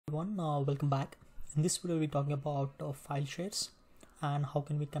Everyone, welcome back. In this video we'll be talking about file shares and how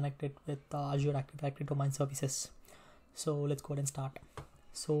can we connect it with Azure Active Directory domain services. So let's go ahead and start.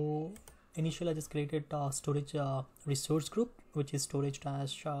 So initially I just created a storage resource group, which is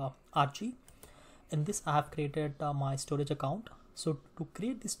storage-rg. In this I have created my storage account. So to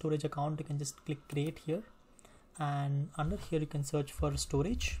create this storage account, you can just click create here, and under here you can search for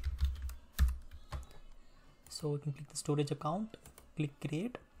storage. So you can click the storage account, click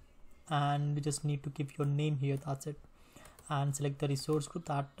create, and you just need to give your name here. That's it, and select the resource group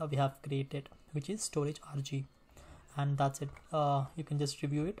that we have created, which is storage rg, and that's it. You can just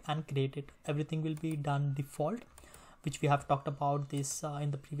review it and create it. Everything will be done default, which we have talked about this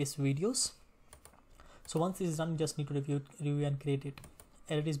in the previous videos. So once this is done, you just need to review and create it.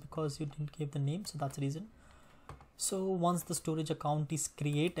 Error is because you didn't give the name, so that's the reason. So once the storage account is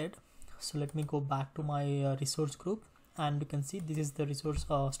created, so let me go back to my resource group, and you can see this is the resource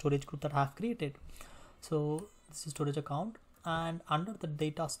storage group that I have created. So this is storage account, and under the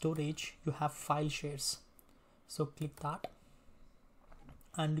data storage you have file shares. So click that,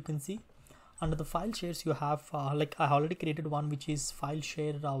 and you can see under the file shares you have like I already created one, which is file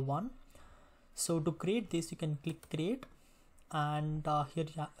share 1. So to create this, you can click create, and here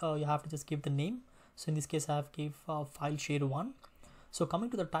you have to just give the name. So in this case I have gave file share 1. So coming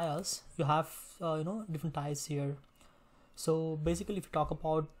to the tires, you have different tires here. So basically, if you talk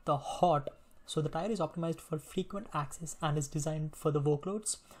about the hot, so the tire is optimized for frequent access and is designed for the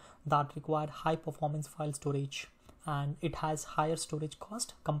workloads that require high performance file storage, and it has higher storage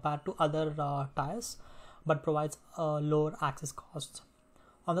cost compared to other tires, but provides lower access costs.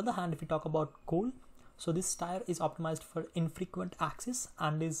 On the other hand, if you talk about cool, so this tire is optimized for infrequent access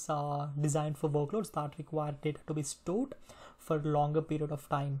and is designed for workloads that require data to be stored for a longer period of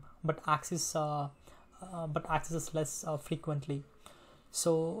time, but accesses less frequently.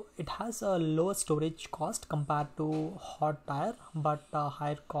 So it has a lower storage cost compared to hot tire, but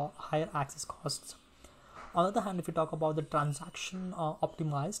higher access costs. On the other hand, if you talk about the transaction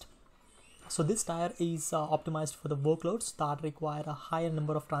optimized, so this tire is optimized for the workloads that require a higher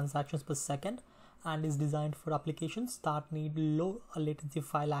number of transactions per second and is designed for applications that need low latency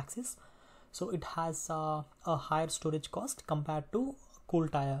file access. So it has a higher storage cost compared to cool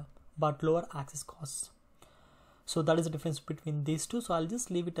tire, but lower access costs. So that is the difference between these two. So I'll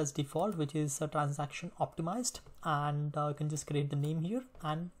just leave it as default, which is a transaction optimized, and you can just create the name here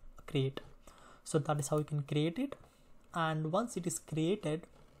and create. So that is how you can create it. And once it is created,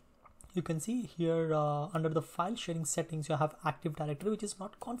 you can see here under the file sharing settings you have Active Directory, which is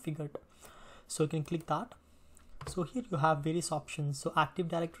not configured. So you can click that. So here you have various options. So Active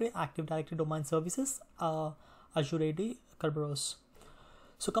Directory domain services, Azure AD, Kerberos.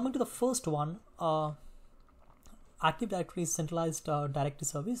 So coming to the first one, Active Directory is centralized directory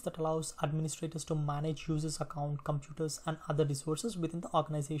service that allows administrators to manage users' account, computers, and other resources within the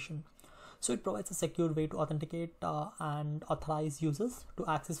organization. So it provides a secure way to authenticate and authorize users to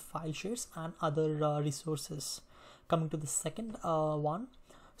access file shares and other resources. Coming to the second one,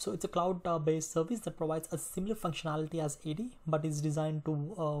 so it's a cloud-based service that provides a similar functionality as AD, but is designed to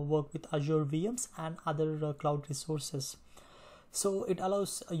work with Azure VMs and other cloud resources. So it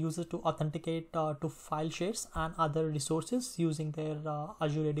allows a user to authenticate to file shares and other resources using their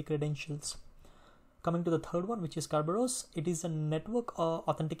Azure AD credentials. Coming to the third one, which is Kerberos, it is a network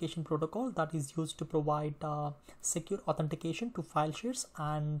authentication protocol that is used to provide secure authentication to file shares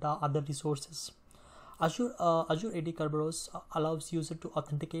and other resources. Azure AD Kerberos allows user to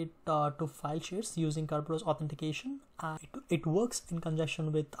authenticate to file shares using Kerberos authentication. It works in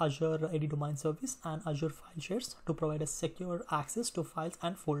conjunction with Azure AD domain service and Azure file shares to provide a secure access to files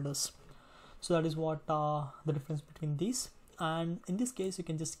and folders. So that is what the difference between these. And in this case, you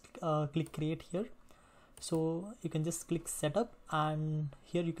can just click create here. So you can just click setup, and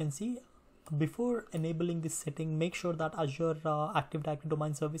here you can see before enabling this setting, make sure that Azure Active Directory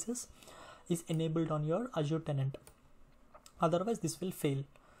domain services is enabled on your Azure tenant. Otherwise this will fail.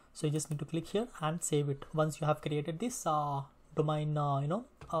 So you just need to click here and save it once you have created this domain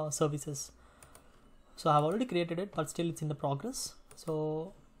services. So I have already created it, but still it's in the progress.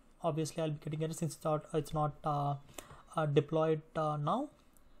 So obviously I'll be getting it since it's not deployed now.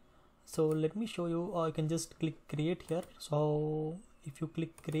 So let me show you. You can just click create here. So if you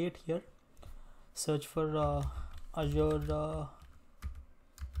click create here, search for Azure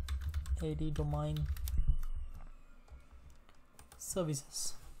AD domain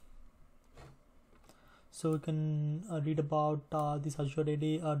services. So you can read about this Azure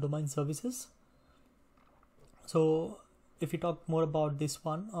AD domain services. So if you talk more about this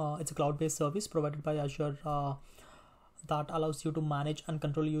one, it's a cloud-based service provided by Azure that allows you to manage and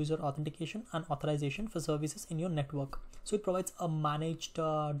control user authentication and authorization for services in your network. So it provides a managed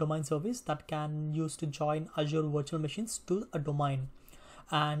domain service that can use to join Azure virtual machines to a domain.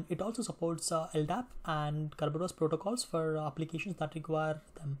 And it also supports LDAP and Kerberos protocols for applications that require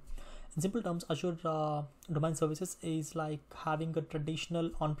them. In simple terms, Azure Domain Services is like having a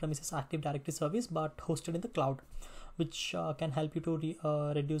traditional on-premises Active Directory service but hosted in the cloud, which can help you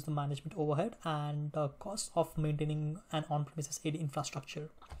to reduce the management overhead and cost of maintaining an on-premises AD infrastructure.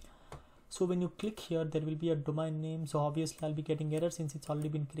 So when you click here, there will be a domain name. So obviously I'll be getting error since it's already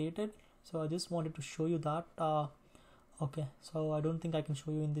been created. So I just wanted to show you that. Okay, so I don't think I can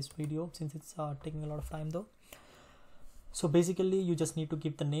show you in this video since it's taking a lot of time though. So basically you just need to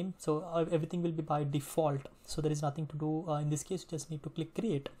give the name. So everything will be by default. So there is nothing to do in this case. You just need to click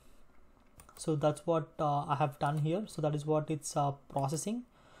create. So that's what I have done here. So that is what it's processing.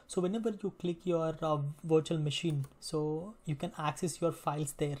 So whenever you click your virtual machine, so you can access your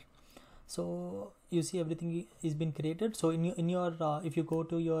files there. So you see everything is been created. So in your if you go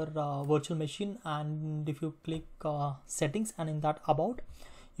to your virtual machine and if you click settings, and in that about,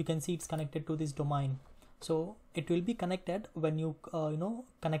 you can see it's connected to this domain. So it will be connected when you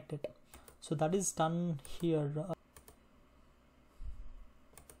connect it. So that is done here.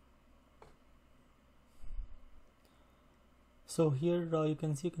 So here you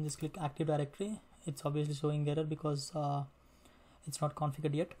can see, you can just click Active Directory. It's obviously showing error because it's not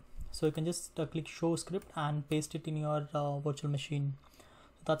configured yet. So you can just click show script and paste it in your virtual machine.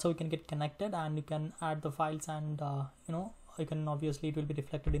 So that's how you can get connected, and you can add the files, and you can obviously it will be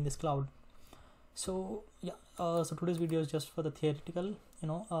reflected in this cloud. So yeah, so today's video is just for the theoretical,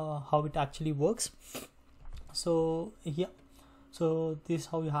 how it actually works. So yeah, so this is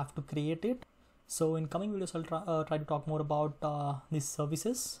how you have to create it. So in coming videos, I'll try to talk more about these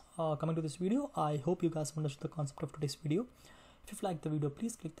services. Coming to this video, I hope you guys understood the concept of today's video. If you like the video,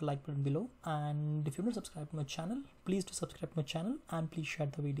 please click the like button below, and if you're not subscribed to my channel, please do subscribe to my channel, and please share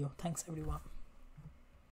the video. Thanks everyone.